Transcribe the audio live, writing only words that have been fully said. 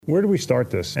Where do we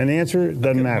start this? And the answer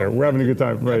doesn't matter. We're having a good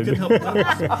time. Right. He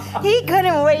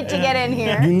couldn't wait to get in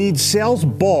here. You need sales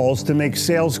balls to make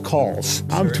sales calls.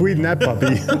 I'm tweeting that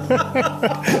puppy.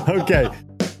 Okay.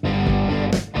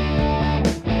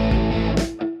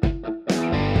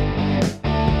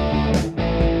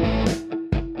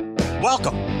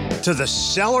 Welcome to the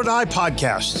Sell or Die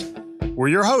podcast. We're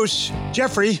your hosts,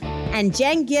 Jeffrey and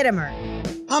Jen Gittimer.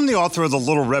 I'm the author of The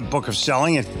Little Red Book of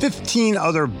Selling and 15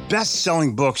 other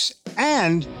best-selling books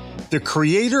and the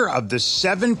creator of the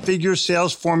 7-Figure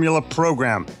Sales Formula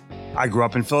program. I grew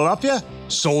up in Philadelphia,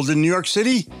 sold in New York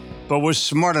City, but was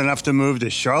smart enough to move to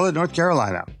Charlotte, North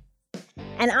Carolina.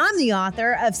 And I'm the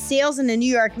author of Sales in the New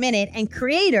York Minute and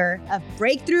creator of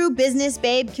Breakthrough Business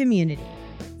Babe Community.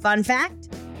 Fun fact,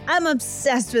 I'm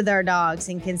obsessed with our dogs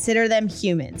and consider them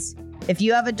humans. If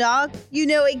you have a dog, you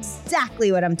know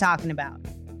exactly what I'm talking about.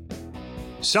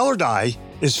 Sell or Die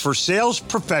is for sales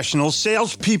professionals,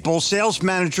 salespeople, sales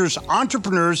managers,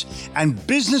 entrepreneurs, and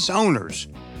business owners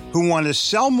who want to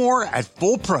sell more at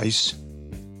full price,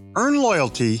 earn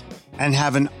loyalty, and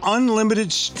have an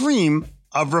unlimited stream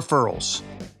of referrals.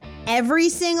 Every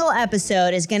single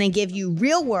episode is going to give you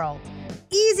real-world,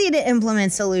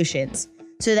 easy-to-implement solutions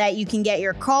so that you can get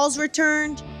your calls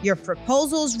returned, your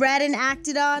proposals read and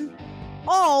acted on,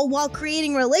 all while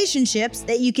creating relationships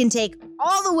that you can take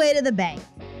all the way to the bank.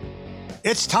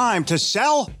 It's time to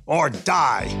sell or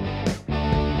die.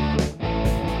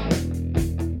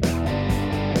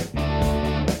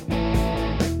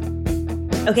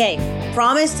 Okay,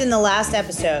 promised in the last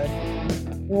episode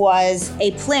was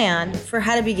a plan for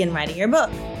how to begin writing your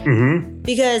book.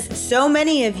 Because so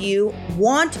many of you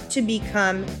want to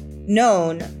become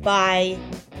known by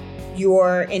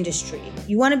your industry.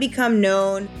 You want to become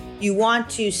known. You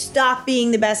want to stop being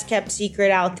the best kept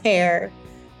secret out there.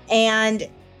 And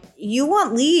you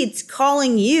want leads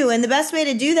calling you. And the best way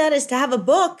to do that is to have a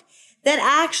book that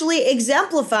actually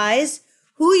exemplifies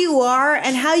who you are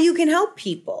and how you can help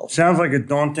people. Sounds like a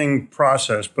daunting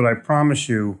process, but I promise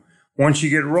you, once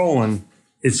you get rolling,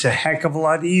 it's a heck of a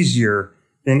lot easier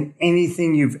than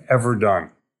anything you've ever done.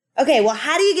 Okay, well,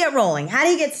 how do you get rolling? How do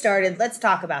you get started? Let's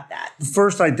talk about that.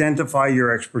 First, identify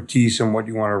your expertise and what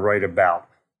you want to write about.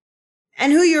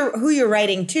 And who you're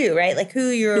writing to, right? Like who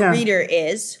your reader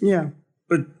is. Yeah,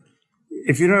 but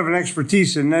if you don't have an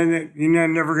expertise, then you're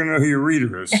never going to know who your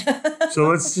reader is. So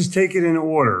let's just take it in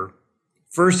order.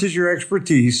 First is your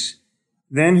expertise,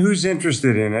 then who's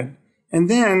interested in it, and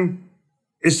then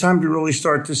it's time to really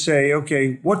start to say,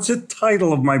 okay, what's the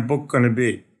title of my book going to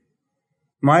be?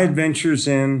 My Adventures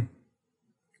in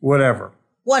whatever.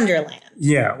 Wonderland.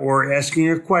 Yeah, or asking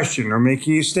a question or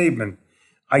making a statement.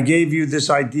 I gave you this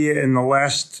idea in the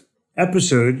last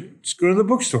episode. Just go to the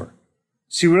bookstore.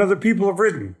 See what other people have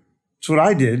written. That's what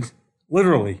I did,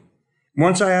 literally.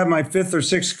 Once I had my 5th or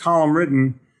 6th column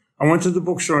written, I went to the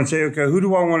bookstore and say, okay, who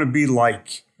do I want to be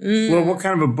like? Well, what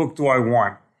kind of a book do I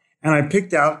want? And I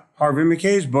picked out Harvey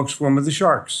Mackay's book, Swim with the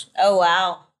Sharks. Oh,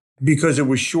 wow. Because it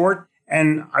was short.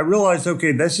 And I realized,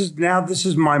 okay, this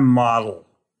is my model.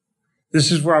 This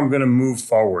is where I'm going to move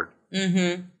forward.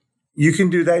 You can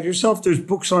do that yourself. There's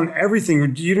books on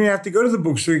everything. You don't have to go to the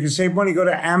bookstore. You can save money. Go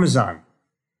to Amazon.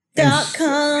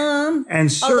 .com. And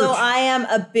search. Although I am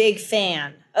a big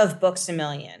fan of Books A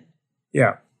Million.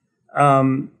 Yeah.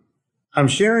 I'm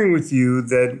sharing with you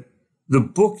that the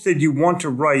book that you want to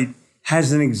write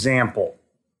has an example.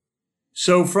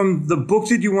 So from the book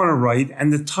that you want to write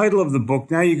and the title of the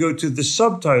book, now you go to the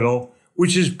subtitle,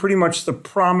 which is pretty much the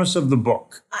promise of the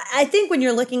book. I think when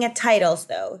you're looking at titles,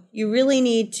 though, you really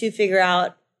need to figure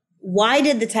out, why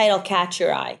did the title catch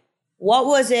your eye? What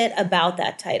was it about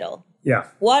that title? Yeah.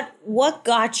 What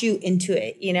got you into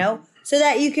it, so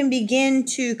that you can begin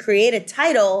to create a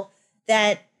title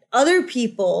that other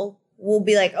people will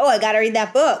be like, oh, I got to read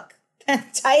that book.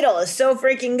 That title is so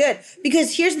freaking good.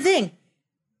 Because here's the thing.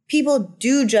 People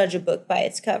do judge a book by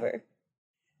its cover.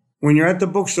 When you're at the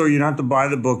bookstore, you don't have to buy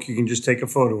the book. You can just take a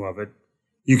photo of it.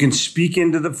 You can speak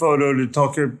into the photo to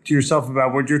talk to yourself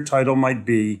about what your title might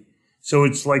be. So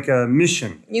it's like a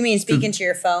mission. You mean speak into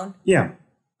your phone? Yeah.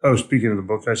 Oh, speaking of the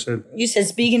book, I said. You said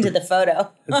speak into the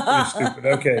photo. That's pretty stupid.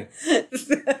 Okay.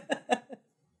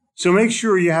 So make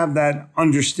sure you have that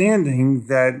understanding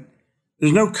that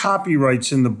there's no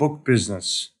copyrights in the book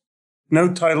business.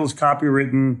 No titles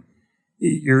copywritten.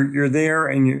 You're there,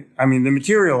 and the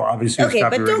material obviously is okay, copywritten.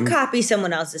 but don't copy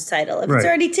someone else's title. If it's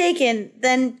already taken,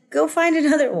 then go find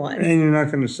another one. And you're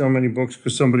not going to sell many books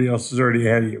because somebody else is already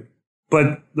ahead of you.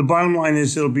 But the bottom line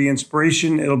is it'll be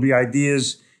inspiration, it'll be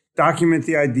ideas. Document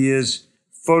the ideas,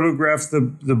 photograph the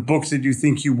book that you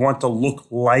think you want to look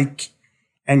like,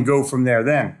 and go from there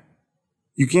then.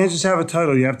 You can't just have a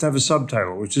title. You have to have a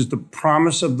subtitle, which is the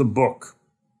promise of the book.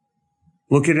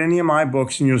 Look at any of my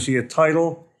books and you'll see a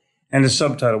title and a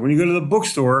subtitle. When you go to the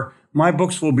bookstore, my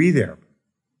books will be there.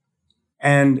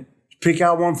 And pick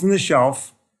out one from the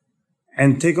shelf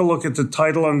and take a look at the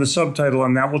title and the subtitle,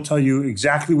 and that will tell you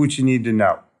exactly what you need to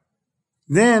know.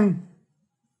 Then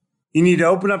you need to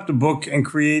open up the book and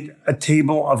create a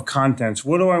table of contents.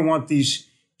 What do I want these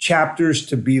chapters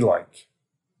to be like?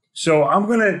 So I'm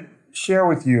going to share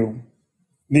with you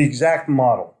the exact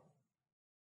model.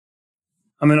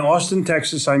 I'm in Austin,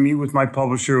 Texas. I meet with my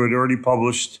publisher who had already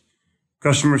published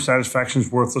Customer Satisfaction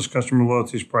is Worthless, Customer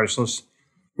Loyalty is Priceless.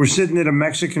 We're sitting at a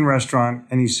Mexican restaurant,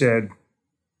 and he said,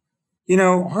 you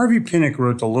know, Harvey Pinnock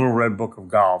wrote the Little Red Book of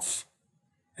Golf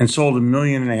and sold 1.5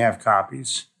 million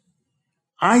copies.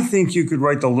 I think you could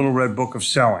write the Little Red Book of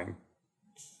Selling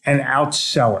and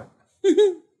outsell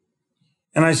it.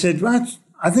 And I said, well,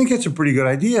 I think that's a pretty good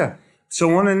idea.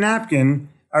 So on a napkin,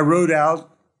 I wrote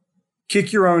out,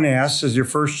 kick your own ass as your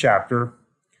first chapter,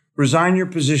 resign your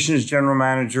position as general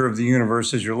manager of the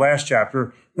universe as your last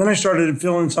chapter. Then I started to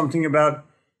fill in something about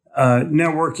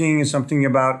networking and something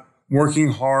about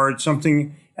working hard,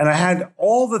 and I had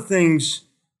all the things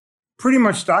pretty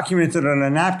much documented on a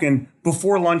napkin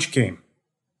before lunch came.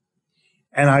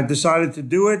 And I decided to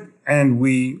do it, and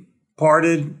we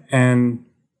parted, and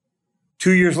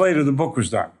 2 years later, the book was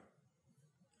done.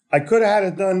 I could have had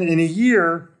it done in a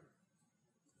year,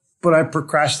 but I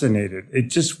procrastinated. It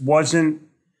just wasn't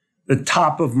the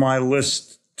top of my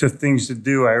list to things to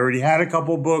do. I already had a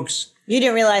couple books. You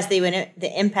didn't realize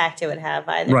the impact it would have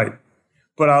either. Right.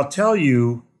 But I'll tell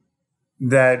you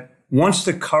that once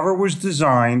the cover was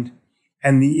designed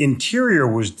and the interior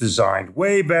was designed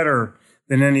way better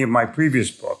than any of my previous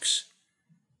books,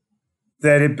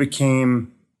 that it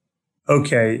became,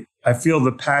 okay, I feel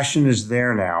the passion is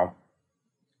there now.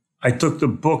 I took the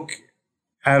book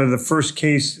out of the first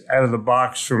case, out of the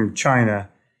box from China,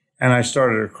 and I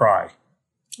started to cry.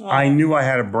 Oh. I knew I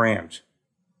had a brand.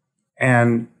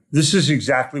 And this is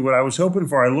exactly what I was hoping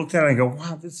for. I looked at it and I go,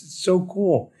 wow, this is so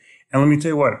cool. And let me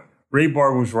tell you what, Ray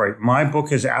Bard was right. My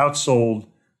book has outsold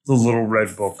the Little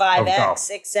Red Book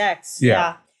 5X, 6X.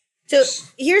 Yeah. So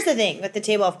here's the thing with the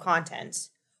table of contents.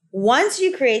 Once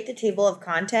you create the table of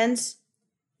contents,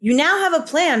 you now have a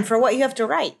plan for what you have to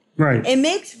write. Right. It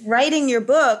makes writing your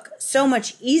book so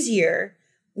much easier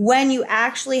when you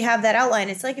actually have that outline.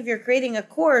 It's like if you're creating a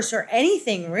course or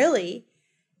anything really,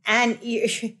 and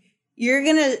you're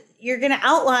gonna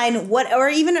outline what, or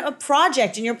even a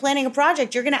project, and you're planning a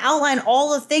project, you're gonna outline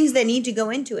all the things that need to go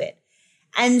into it.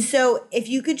 And so if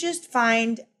you could just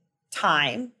find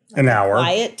time, an hour,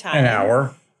 quiet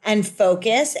time, and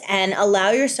focus, and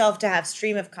allow yourself to have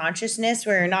stream of consciousness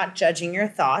where you're not judging your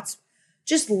thoughts,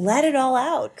 just let it all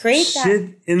out. Create that.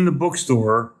 Sit in the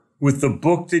bookstore with the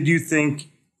book that you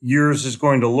think yours is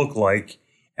going to look like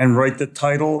and write the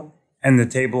title and the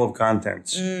table of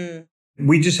contents.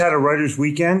 We just had a writer's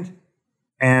weekend,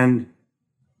 and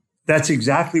that's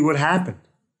exactly what happened.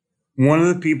 One of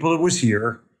the people that was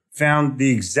here found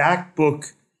the exact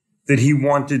book that he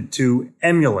wanted to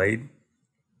emulate.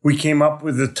 We came up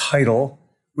with the title,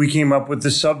 we came up with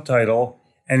the subtitle,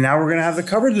 and now we're going to have the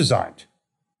cover designed.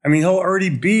 I mean, he'll already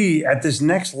be at this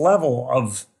next level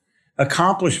of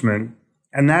accomplishment,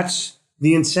 and that's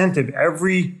the incentive.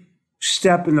 Every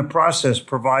step in the process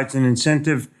provides an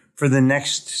incentive for the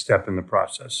next step in the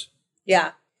process.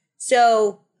 Yeah.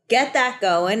 So get that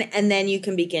going, and then you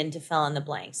can begin to fill in the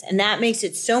blanks. And that makes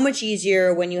it so much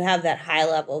easier when you have that high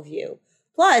level view.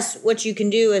 Plus, what you can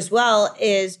do as well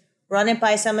is run it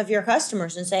by some of your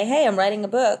customers and say, hey, I'm writing a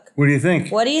book. What do you think?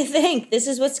 What do you think? This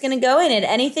is what's going to go in it.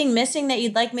 Anything missing that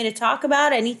you'd like me to talk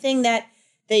about? Anything that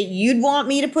you'd want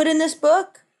me to put in this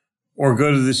book? Or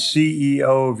go to the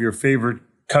CEO of your favorite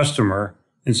customer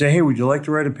and say, hey, would you like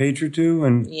to write a page or two?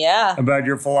 And about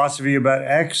your philosophy about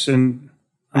X? And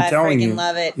I'm telling you. I freaking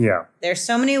love it. Yeah. There's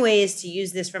so many ways to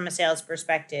use this from a sales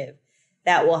perspective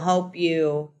that will help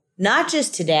you, not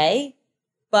just today,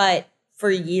 but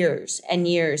for years and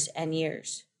years and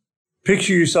years.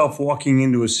 Picture yourself walking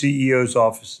into a CEO's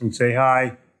office and say,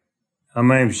 hi,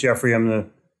 my name's Jeffrey.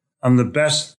 I'm the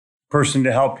best person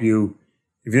to help you.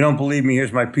 If you don't believe me,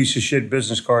 here's my piece of shit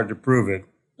business card to prove it.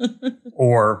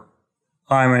 Or,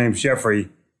 hi, my name's Jeffrey.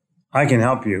 I can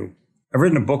help you. I've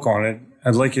written a book on it.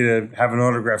 I'd like you to have an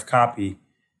autographed copy.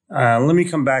 Let me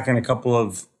come back in a couple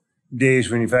of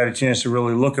days when you've had a chance to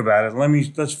really look about it.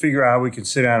 Let's figure out how we can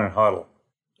sit down and huddle.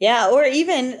 Yeah, or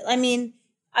even,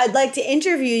 I'd like to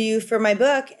interview you for my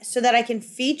book so that I can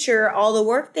feature all the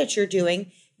work that you're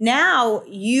doing. Now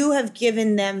you have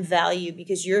given them value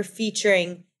because you're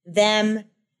featuring them,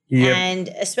 Yep. And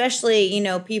especially,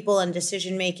 people in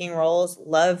decision-making roles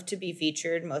love to be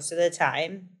featured most of the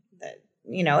time. That,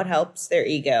 it helps their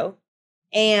ego.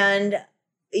 And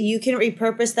you can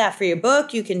repurpose that for your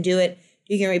book. You can do it.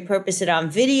 You can repurpose it on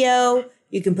video.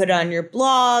 You can put it on your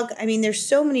blog. I mean, there's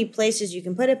so many places you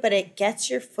can put it, but it gets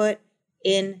your foot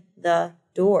in the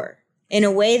door in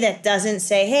a way that doesn't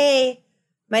say, hey,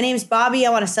 my name's Bobby.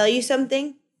 I want to sell you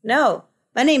something. No,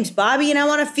 my name's Bobby and I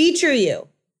want to feature you.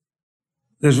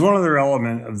 There's one other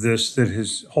element of this that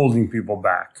is holding people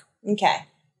back. Okay.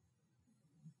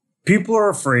 People are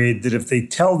afraid that if they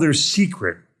tell their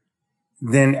secret,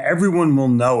 then everyone will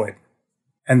know it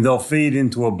and they'll fade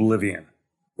into oblivion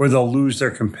or they'll lose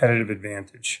their competitive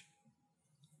advantage.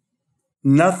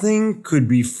 Nothing could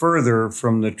be further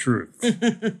from the truth.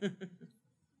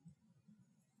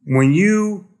 When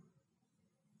you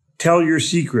tell your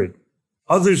secret,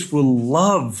 others will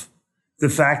love the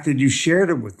fact that you shared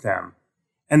it with them.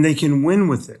 And they can win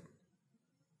with it.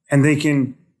 And they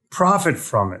can profit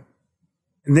from it.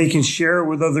 And they can share it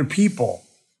with other people.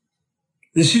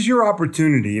 This is your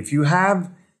opportunity. If you have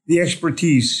the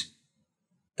expertise,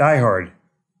 die hard.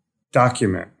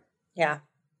 Document. Yeah,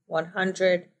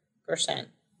 100%.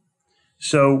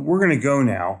 So we're going to go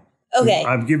now. Okay.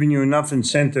 I've given you enough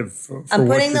incentive for I'm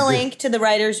what putting to the do. link to the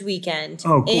Writers Weekend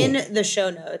Oh, cool. in the show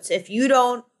notes. If you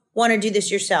don't want to do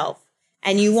this yourself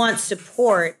and you want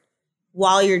support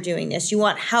while you're doing this, you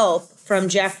want help from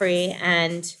Jeffrey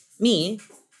and me,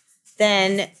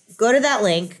 then go to that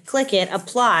link, click it,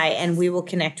 apply, and we will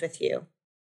connect with you.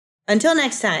 Until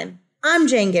next time, I'm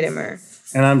Jen Gittimer.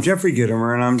 And I'm Jeffrey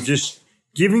Gittimer, and I'm just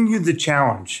giving you the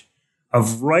challenge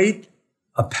of write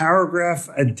a paragraph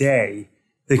a day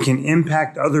that can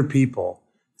impact other people.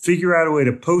 Figure out a way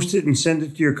to post it and send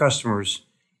it to your customers,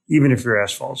 even if your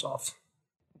ass falls off.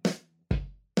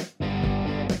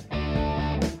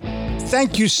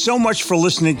 Thank you so much for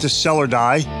listening to Sell or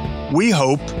Die. We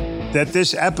hope that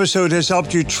this episode has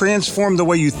helped you transform the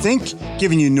way you think,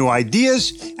 given you new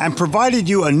ideas, and provided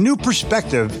you a new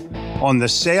perspective on the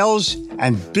sales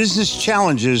and business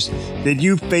challenges that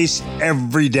you face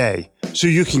every day, so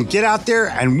you can get out there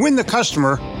and win the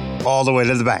customer all the way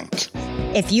to the bank.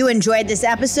 If you enjoyed this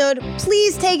episode,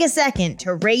 please take a second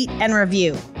to rate and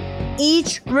review.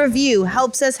 Each review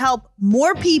helps us help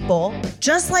more people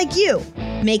just like you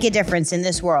make a difference in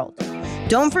this world.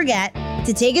 Don't forget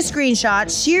to take a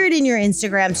screenshot, share it in your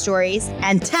Instagram stories,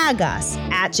 and tag us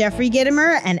at Jeffrey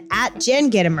Gittimer and at Jen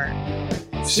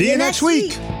Gittimer. See you next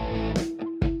week.